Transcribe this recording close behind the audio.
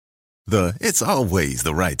The "it's always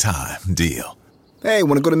the right time" deal. Hey,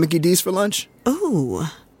 want to go to Mickey D's for lunch? Ooh,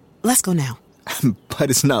 let's go now. But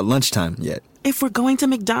it's not lunchtime yet. If we're going to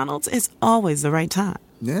McDonald's, it's always the right time.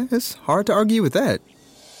 Yeah, it's hard to argue with that.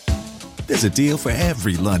 There's a deal for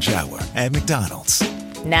every lunch hour at McDonald's.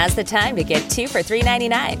 Now's the time to get 2 for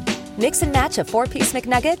 $3.99. Mix and match a 4-piece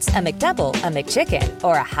McNuggets, a McDouble, a McChicken,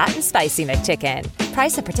 or a hot and spicy McChicken.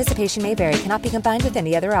 Price and participation may vary. Cannot be combined with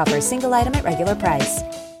any other offer. Single item at regular price.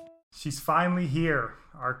 She's finally here,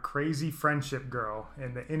 our crazy friendship girl,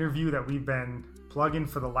 in the interview that we've been plugging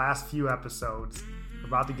for the last few episodes. We're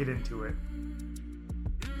about to get into it.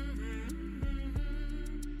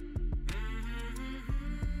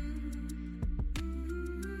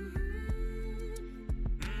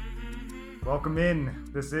 Welcome in.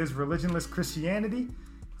 This is Religionless Christianity.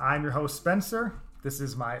 I'm your host, Spencer. This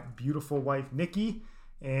is my beautiful wife, Nikki.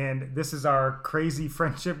 And this is our crazy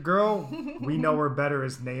friendship girl. We know her better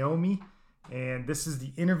as Naomi. And this is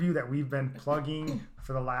the interview that we've been plugging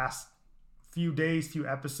for the last few days, few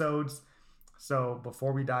episodes. So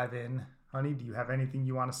before we dive in, honey, do you have anything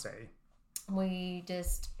you want to say? We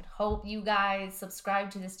just hope you guys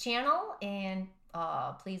subscribe to this channel and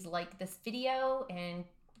please like this video and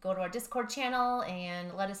go to our Discord channel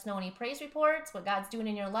and let us know any praise reports, what God's doing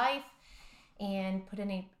in your life, and put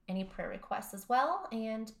in any prayer requests as well.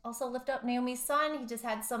 And also lift up Naomi's son. He just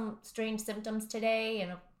had some strange symptoms today,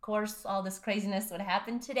 and of course all this craziness would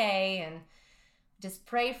happen today, and just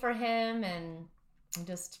pray for him and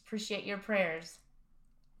just appreciate your prayers.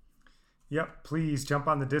 Yep, please jump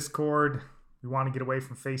on the Discord. We want to get away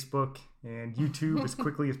from Facebook and YouTube as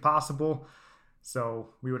quickly as possible, so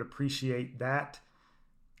we would appreciate that.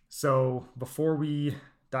 So before we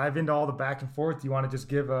dive into all the back and forth, you want to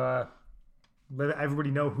just let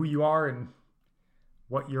everybody know who you are and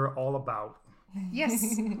what you're all about.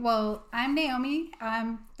 Yes. Well, I'm Naomi.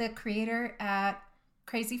 I'm the creator at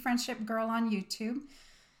Crazy Friendship Girl on YouTube.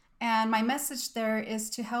 And my message there is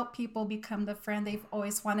to help people become the friend they've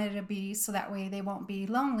always wanted to be, so that way they won't be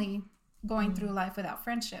lonely going through life without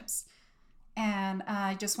friendships. And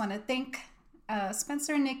I just want to thank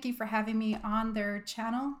Spencer and Nikki for having me on their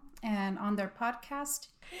channel and on their podcast.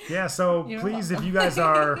 Yeah, so please, if you guys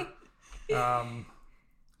are, if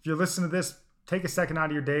you're listening to this, take a second out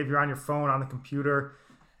of your day. If you're on your phone, on the computer,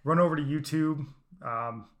 run over to YouTube,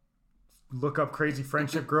 look up Crazy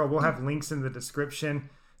Friendship Girl. We'll have links in the description.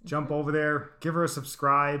 Jump over there, give her a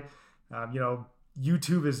subscribe.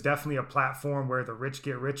 YouTube is definitely a platform where the rich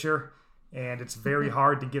get richer, and it's very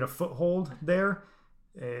hard to get a foothold there.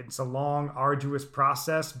 It's a long, arduous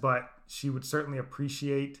process, but she would certainly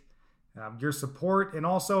appreciate your support, and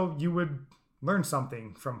also you would learn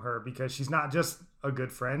something from her, because she's not just a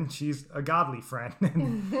good friend, she's a godly friend,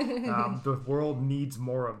 and the world needs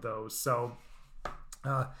more of those. So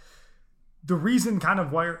the reason kind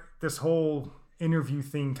of why this whole interview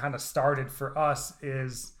thing kind of started for us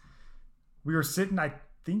is we were sitting, I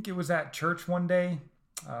think it was at church one day,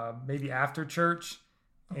 maybe after church,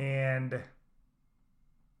 and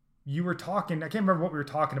you were talking, I can't remember what we were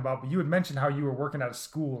talking about, but you had mentioned how you were working at a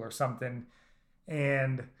school or something.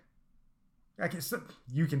 And I guess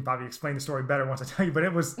you can probably explain the story better once I tell you, but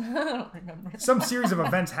it was some series of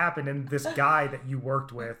events happened, and this guy that you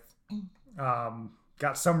worked with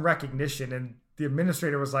got some recognition, and the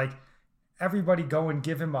administrator was like, everybody go and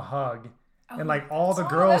give him a hug. And like all the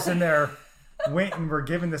girls in there went and were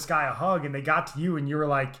giving this guy a hug, and they got to you and you were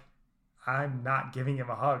like, I'm not giving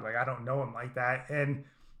him a hug. Like, I don't know him like that. And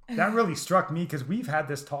that really struck me, because we've had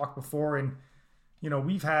this talk before, and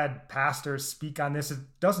we've had pastors speak on this. It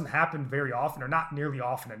doesn't happen very often, or not nearly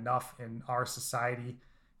often enough in our society.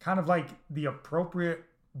 Kind of like the appropriate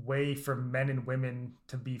way for men and women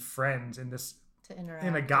to be friends in this, to interact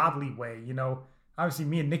in a godly way. Obviously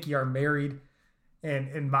me and Nikki are married, and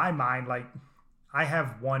in my mind, like, I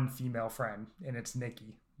have one female friend, and it's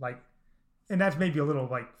Nikki. Like, and that's maybe a little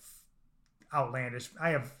like outlandish. I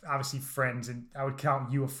have obviously friends, and I would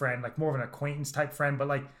count you a friend, like more of an acquaintance type friend, but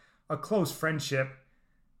like a close friendship,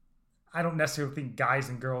 I don't necessarily think guys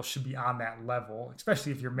and girls should be on that level,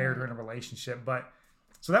 especially if you're married or in a relationship. But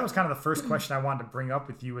so that was kind of the first question I wanted to bring up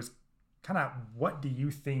with you, is kind of, what do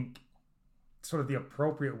you think sort of the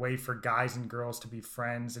appropriate way for guys and girls to be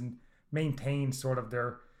friends and maintain sort of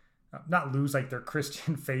their, not lose like their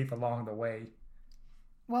Christian faith along the way?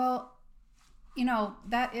 Well,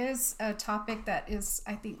 that is a topic that is,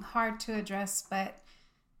 I think, hard to address, but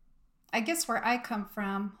I guess where I come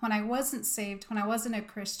from, when I wasn't saved, when I wasn't a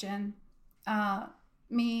Christian,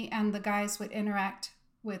 me and the guys would interact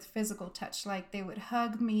with physical touch. Like, they would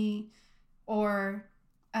hug me, or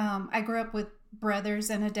I grew up with brothers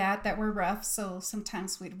and a dad that were rough. So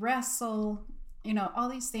sometimes we'd wrestle, you know, all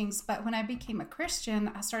these things. But when I became a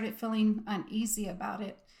Christian, I started feeling uneasy about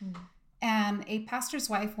it. And a pastor's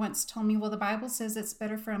wife once told me, well, the Bible says it's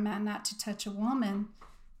better for a man not to touch a woman.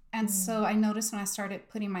 And so I noticed when I started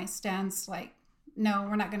putting my stance, like, no,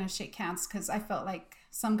 we're not going to shake hands, because I felt like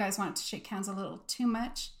some guys wanted to shake hands a little too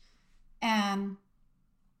much. And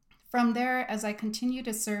from there, as I continued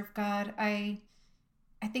to serve God, I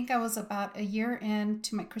think I was about a year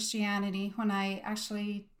into my Christianity when I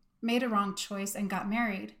actually made a wrong choice and got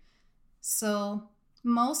married. So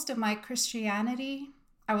most of my Christianity,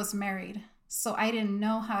 I was married. So I didn't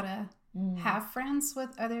know how to have friends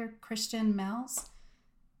with other Christian males.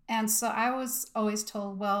 And so I was always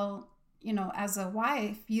told, well, you know, as a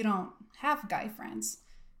wife, you don't have guy friends.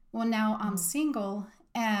 Well, now I'm single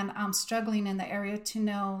and I'm struggling in the area to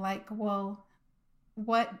know, like, well,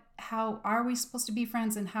 how are we supposed to be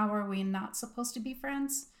friends and how are we not supposed to be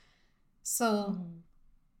friends? So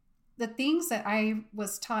the things that I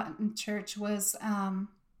was taught in church was,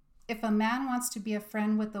 if a man wants to be a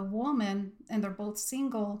friend with a woman and they're both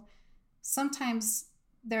single, sometimes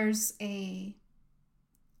there's a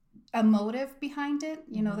motive behind it.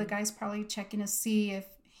 You know, the guy's probably checking to see if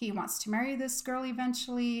he wants to marry this girl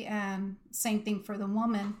eventually, and same thing for the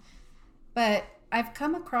woman. But I've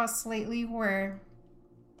come across lately where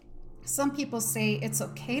some people say it's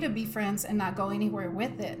okay to be friends and not go anywhere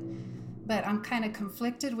with it. But I'm kind of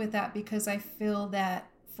conflicted with that, because I feel that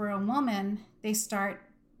for a woman, they start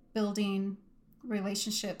building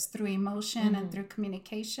relationships through emotion and through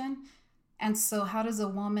communication. And so how does a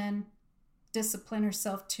woman discipline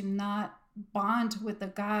herself to not bond with a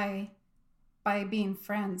guy by being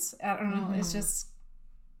friends? I don't know. It's just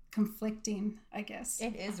conflicting, I guess.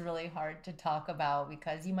 It is really hard to talk about,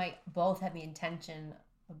 because you might both have the intention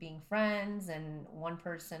of being friends, and one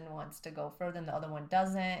person wants to go further and the other one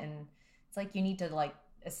doesn't. And it's like you need to like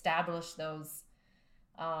establish those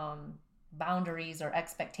boundaries or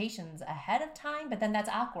expectations ahead of time. But then that's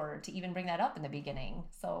awkward to even bring that up in the beginning.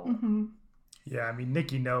 So Yeah, I mean,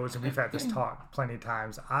 Nikki knows, and we've had this talk plenty of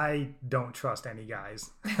times. I don't trust any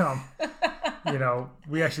guys. You know,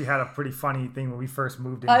 we actually had a pretty funny thing when we first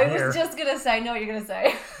moved in here. I was just going to say, I know what you're going to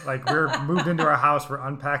say. Like, we're moved into our house, we're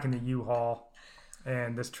unpacking the U-Haul,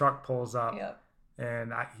 and this truck pulls up.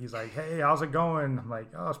 And he's like, hey, how's it going? I'm like,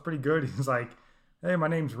 oh, it's pretty good. He's like, hey, my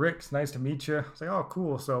name's Rick. It's nice to meet you. I was like, oh,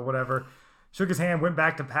 cool. So whatever. Shook his hand, went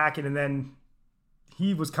back to pack it, and then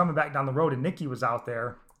he was coming back down the road, and Nikki was out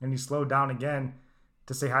there. And he slowed down again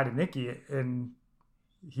to say hi to Nikki. And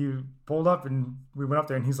he pulled up and we went up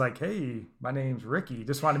there and he's like, hey, my name's Ricky.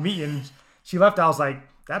 Just wanted to meet you. And she left. I was like,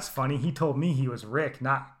 that's funny. He told me he was Rick,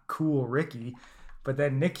 not cool Ricky. But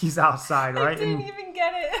then Nikki's outside, right? I didn't even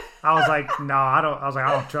get it. I was like, no, I don't. I was like,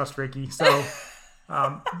 I don't trust Ricky. So,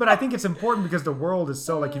 but I think it's important because the world is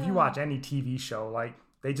so, like, if you watch any TV show, like,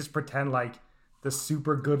 they just pretend like the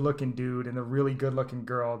super good-looking dude and the really good-looking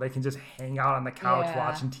girl, they can just hang out on the couch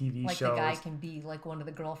watching TV like shows. Like the guy can be like one of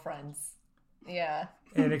the girlfriends. Yeah.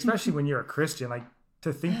 And especially when you're a Christian, like,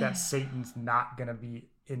 to think that Satan's not going to be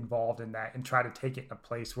involved in that and try to take it in a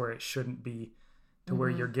place where it shouldn't be, to where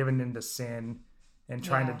you're given into sin and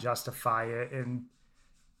trying to justify it. And,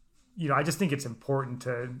 you know, I just think it's important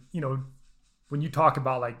to, you know, when you talk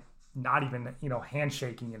about, like, not even, you know,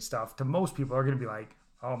 handshaking and stuff, to most people are going to be like,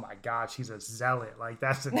 oh my God, she's a zealot. Like,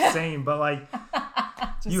 that's insane. But, like,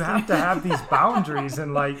 you have to have these boundaries.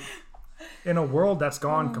 And, like, in a world that's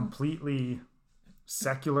gone completely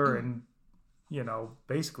secular and, you know,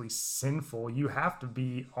 basically sinful, you have to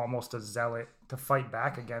be almost a zealot to fight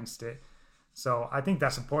back against it. So I think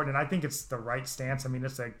that's important. And I think it's the right stance. I mean,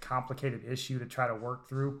 it's a complicated issue to try to work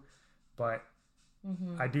through. But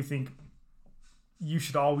I do think you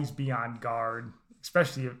should always be on guard,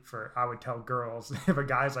 especially for, I would tell girls, if a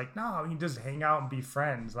guy's like, no, you just hang out and be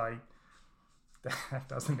friends, like, that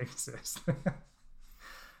doesn't exist.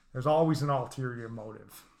 There's always an ulterior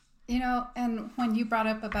motive. You know, and when you brought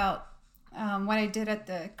up about what I did at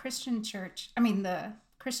the Christian the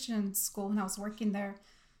Christian school when I was working there,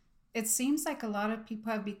 it seems like a lot of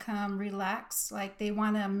people have become relaxed. Like, they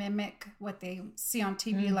want to mimic what they see on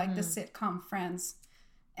TV, like the sitcom Friends.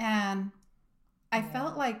 And I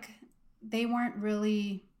felt like they weren't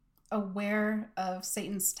really aware of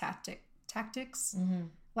Satan's tactics.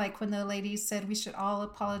 Like when the lady said we should all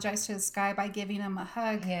apologize to this guy by giving him a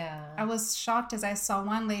hug. Yeah. I was shocked as I saw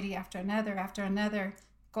one lady after another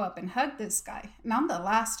go up and hug this guy. And I'm the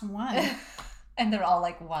last one. And they're all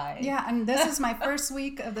like, why? Yeah, and this is my first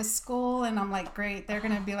week of the school, and I'm like, great. They're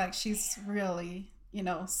going to be like, she's really, you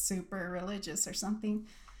know, super religious or something.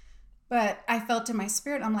 But I felt in my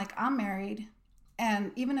spirit, I'm like, I'm married.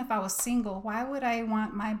 And even if I was single, why would I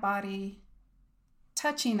want my body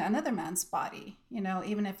touching another man's body,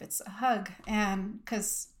 even if it's a hug? And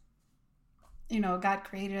because, God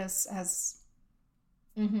created us as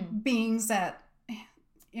beings that,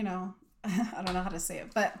 I don't know how to say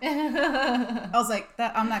it, but I was like,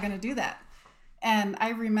 that I'm not going to do that. And I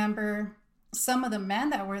remember some of the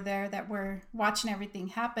men that were there that were watching everything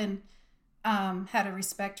happen had a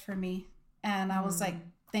respect for me. And I was like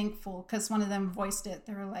thankful, because one of them voiced it.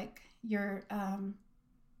 They were like, you're,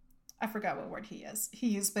 I forgot what word he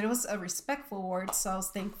used, but it was a respectful word. So I was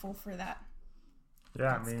thankful for that.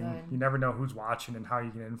 Yeah, That's I mean, good. You never know who's watching and how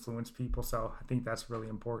you can influence people. So I think that's really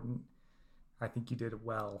important. I think you did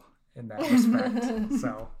well in that respect.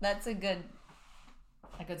 So That's a good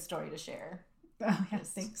story to share. Oh, yeah,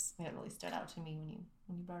 thanks. It really stood out to me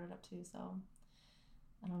when you brought it up too. So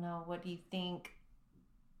I don't know. What do you think?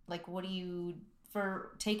 Like,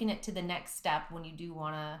 for taking it to the next step when you do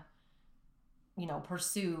want to,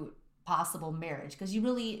 pursue possible marriage? Because you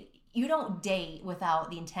don't date without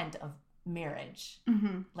the intent of marriage.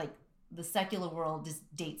 Like, the secular world just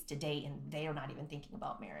dates to date, and they are not even thinking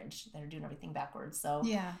about marriage. They're doing everything backwards. So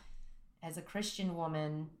Yeah. as a Christian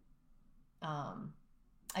woman,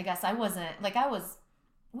 I guess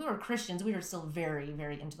we were Christians. We were still very,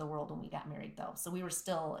 very into the world when we got married, though. So we were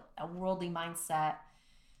still a worldly mindset,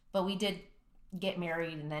 but we did get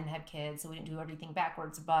married and then have kids. So we didn't do everything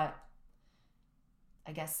backwards, but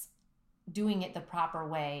I guess doing it the proper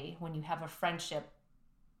way when you have a friendship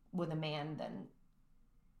with a man,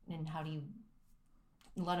 and how do you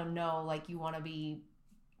let him know, like, you want to be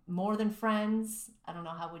more than friends? I don't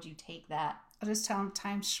know. How would you take that? I'll just tell him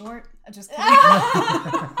time's short. I just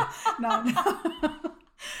no.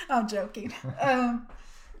 I'm joking.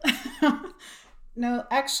 No,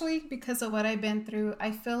 actually, because of what I've been through,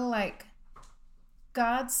 I feel like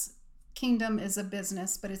God's kingdom is a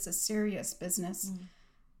business, but it's a serious business.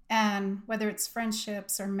 And whether it's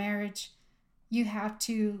friendships or marriage, you have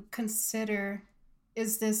to consider,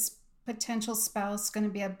 is this potential spouse going to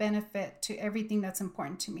be a benefit to everything that's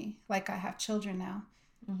important to me? Like, I have children now.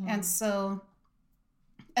 And so,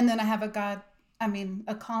 and then I have a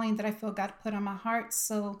calling that I feel God put on my heart.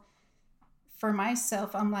 So for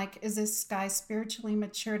myself, I'm like, is this guy spiritually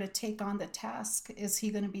mature to take on the task? Is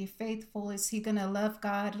he going to be faithful? Is he going to love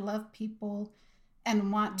God, love people,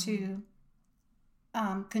 and want to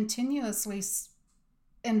continuously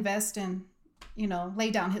invest in, lay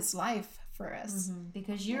down his life for us?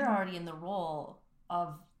 Because you're already in the role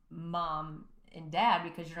of mom and dad,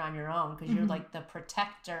 because you're on your own, because you're like the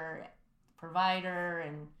protector, provider,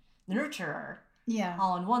 and nurturer,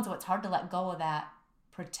 all in one. So it's hard to let go of that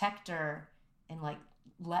protector and like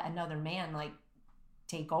let another man like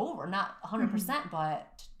take over, not 100%,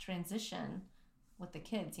 but transition with the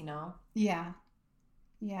kids, Yeah.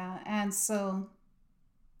 And so,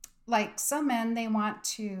 like, some men, they want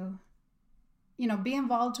to, be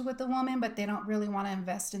involved with the woman, but they don't really want to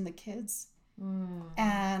invest in the kids.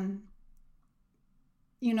 And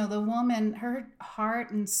the woman, her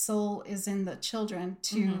heart and soul is in the children,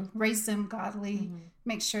 to raise them godly,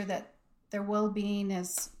 make sure that their well-being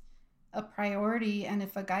is a priority. And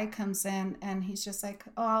if a guy comes in and he's just like,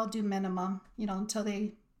 oh, I'll do minimum, until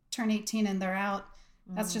they turn 18 and they're out,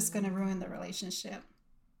 that's just going to ruin the relationship.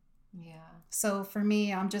 Yeah. So for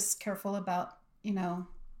me, I'm just careful about,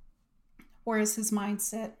 where is his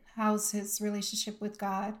mindset? How's his relationship with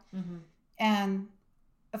God? And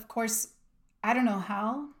of course, I don't know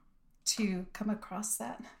how to come across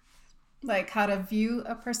that, like how to view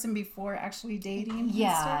a person before actually dating.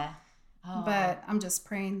 Yeah. But I'm just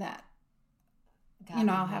praying that, God,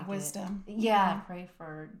 I'll have wisdom. Yeah. Pray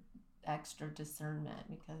for extra discernment,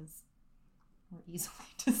 because we're easily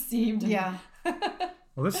deceived. Yeah.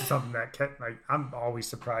 Well, this is something that I'm always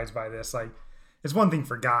surprised by this. Like, it's one thing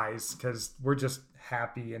for guys, because we're just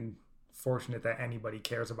happy and fortunate that anybody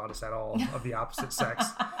cares about us at all, of the opposite sex.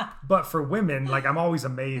 But for women, like, I'm always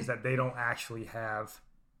amazed that they don't actually have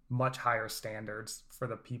much higher standards for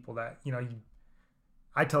the people that,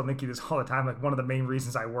 I tell Nikki this all the time. Like, one of the main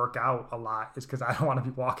reasons I work out a lot is because I don't want to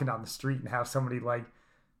be walking down the street and have somebody like,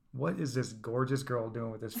 what is this gorgeous girl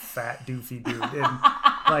doing with this fat doofy dude? And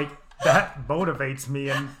like, that motivates me.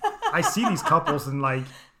 And I see these couples and like,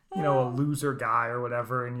 a loser guy or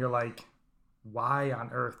whatever, and you're like, why on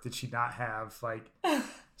earth did she not have like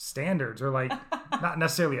standards, or like not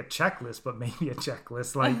necessarily a checklist, but maybe a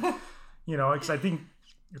checklist, like, because I think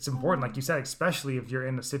it's important, like you said, especially if you're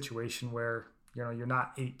in a situation where, you're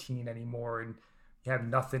not 18 anymore and you have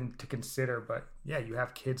nothing to consider, but yeah, you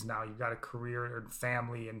have kids now, you've got a career and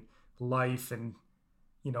family and life, and,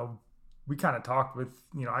 we we kind of talked with,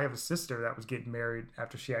 I have a sister that was getting married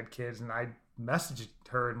after she had kids, and I messaged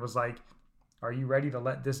her and was like, are you ready to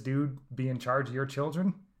let this dude be in charge of your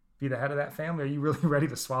children? Be the head of that family? Are you really ready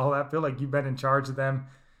to swallow that pill? Like, you've been in charge of them.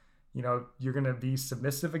 You're going to be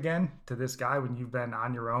submissive again to this guy when you've been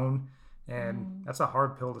on your own. And that's a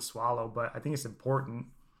hard pill to swallow, but I think it's important.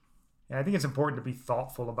 And I think it's important to be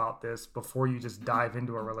thoughtful about this before you just dive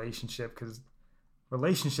into a relationship, because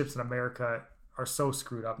relationships in America are so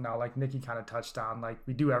screwed up now. Like Nikki kind of touched on, like,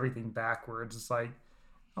 we do everything backwards. It's like,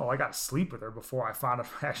 oh, I got to sleep with her before I found out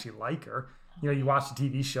I actually like her. You watch the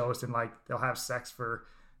TV shows and like they'll have sex for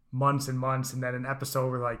months and months, and then an episode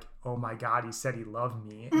where like, oh my God, he said he loved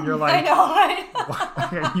me. And you're like, I know, right?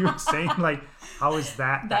 what are you saying? Like, how is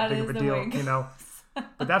that big of a deal?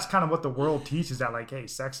 But that's kind of what the world teaches, that like, hey,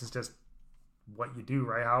 sex is just what you do,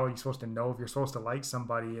 right? How are you supposed to know if you're supposed to like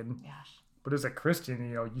somebody? And but as a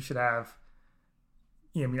Christian, you should have,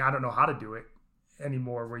 I don't know how to do it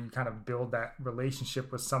anymore, where you kind of build that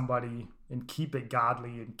relationship with somebody and keep it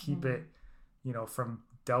godly and keep it, from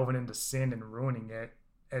delving into sin and ruining it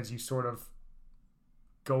as you sort of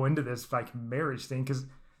go into this like marriage thing. Because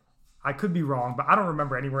I could be wrong, but I don't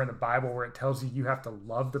remember anywhere in the Bible where it tells you have to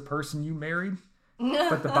love the person you married.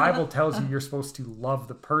 But the Bible tells you you're supposed to love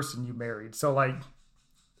the person you married. So like,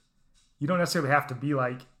 you don't necessarily have to be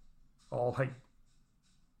like all like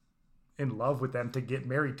in love with them to get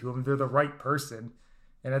married to them. They're the right person.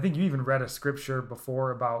 And I think you even read a scripture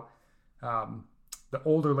before about the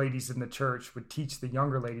older ladies in the church would teach the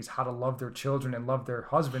younger ladies how to love their children and love their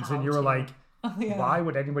husbands. And you were like, why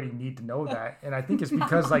would anybody need to know that? And I think it's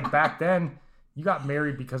because like back then you got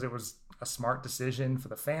married because it was a smart decision for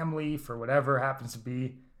the family, for whatever it happens to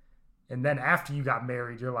be. And then after you got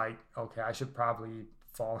married, you're like, okay, I should probably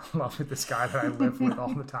fall in love with this guy that I live with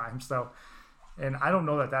all the time. So, and I don't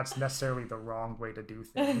know that that's necessarily the wrong way to do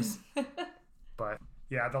things. But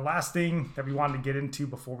yeah, the last thing that we wanted to get into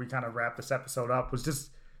before we kind of wrap this episode up was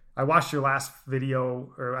just, I watched your last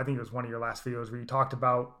video, or I think it was one of your last videos, where you talked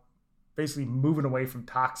about basically moving away from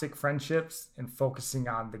toxic friendships and focusing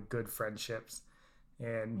on the good friendships.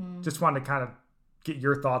 And just wanted to kind of get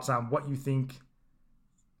your thoughts on what you think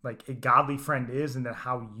like a godly friend is, and then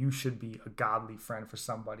how you should be a godly friend for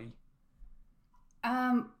somebody.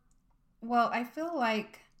 Well, I feel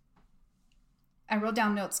like I wrote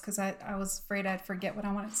down notes because I was afraid I'd forget what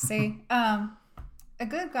I wanted to say. A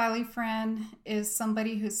good godly friend is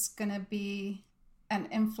somebody who's going to be an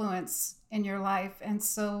influence in your life. And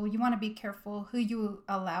so you want to be careful who you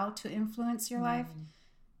allow to influence your life.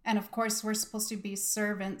 And of course, we're supposed to be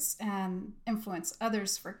servants and influence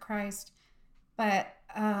others for Christ. But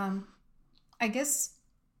I guess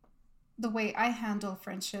the way I handle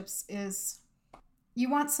friendships is you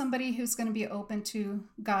want somebody who's going to be open to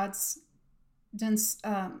God's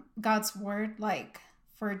word, like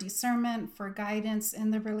for discernment, for guidance in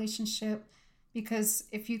the relationship. Because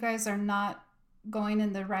if you guys are not going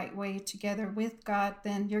in the right way together with God,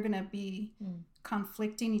 then you're going to be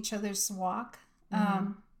conflicting each other's walk.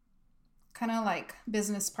 Kind of like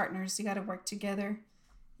business partners, you got to work together,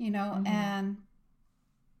 and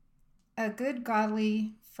a good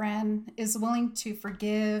godly friend is willing to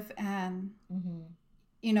forgive, and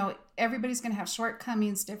everybody's going to have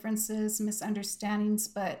shortcomings, differences, misunderstandings,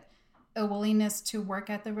 but a willingness to work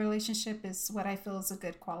at the relationship is what I feel is a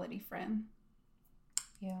good quality friend.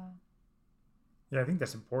 Yeah, I think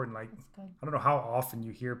that's important. Like, I don't know how often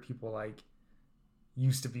you hear people like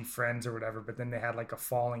used to be friends or whatever, but then they had like a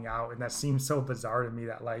falling out, and that seems so bizarre to me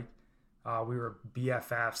that like we were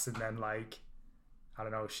BFFs, and then like, I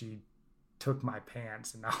don't know, she took my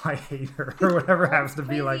pants and now I hate her or whatever happens to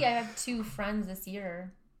be like. I have 2 friends this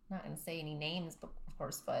year, not gonna say any names, but of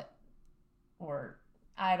course, or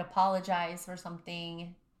I'd apologize for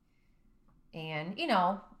something, and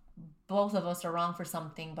both of us are wrong for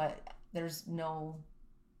something, but there's no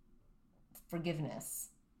forgiveness,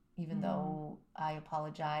 even though I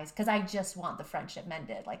apologize, because I just want the friendship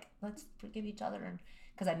mended. Like, let's forgive each other, and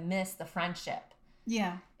because I miss the friendship.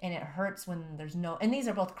 Yeah. And it hurts when there's no, and these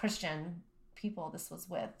are both Christian people this was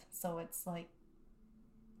with. So it's like,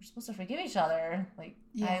 we're supposed to forgive each other. Like,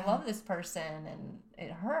 I love this person, and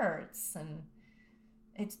it hurts. And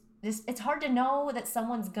it's hard to know that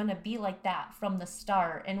someone's going to be like that from the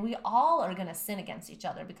start. And we all are going to sin against each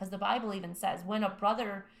other, because the Bible even says when a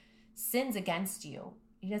brother sins against you,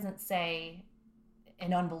 he doesn't say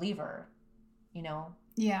an unbeliever,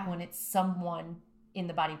 when it's someone in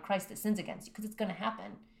the body of Christ that sins against you, because it's going to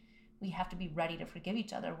happen. We have to be ready to forgive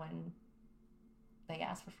each other when they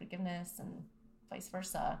ask for forgiveness, and vice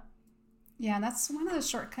versa. Yeah, that's one of the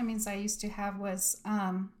shortcomings I used to have was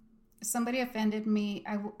somebody offended me,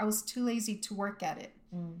 I was too lazy to work at it.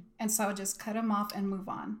 And so I would just cut them off and move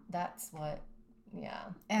on. That's what, yeah.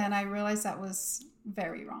 And I realized that was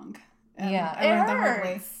very wrong. And Yeah, I learned it the hard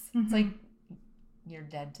way. hurts. It's like you're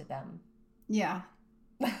dead to them. Yeah.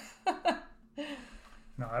 No,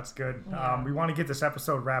 that's good. Yeah. We want to get this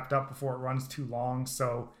episode wrapped up before it runs too long.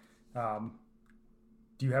 So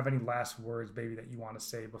do you have any last words, baby, that you want to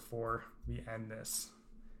say before we end this?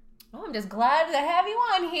 Oh, I'm just glad to have you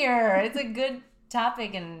on here. It's a good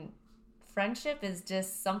topic, and friendship is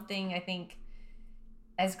just something I think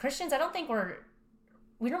as Christians, I don't think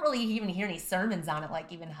we don't really even hear any sermons on it,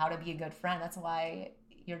 like even how to be a good friend. That's why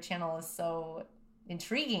your channel is so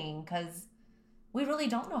intriguing, because we really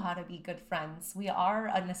don't know how to be good friends. We are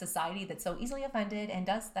in a society that's so easily offended and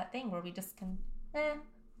does that thing where we just can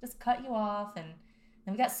just cut you off. And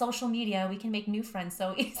we got social media. We can make new friends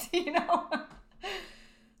so easy,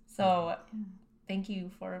 So thank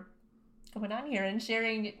you for coming on here and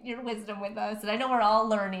sharing your wisdom with us. And I know we're all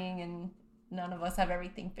learning and none of us have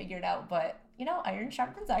everything figured out, but iron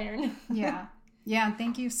sharpens iron. Yeah. Yeah. And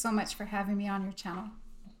thank you so much for having me on your channel.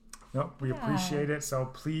 Nope, we appreciate it. So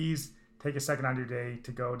please take a second on your day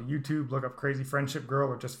to go to YouTube, look up Crazy Friendship Girl,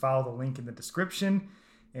 or just follow the link in the description.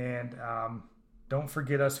 And don't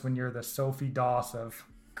forget us when you're the Sophie Doss of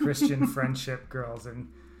Christian Friendship Girls, and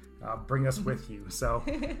bring us with you. So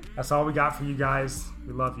that's all we got for you guys.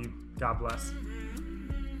 We love you. God bless.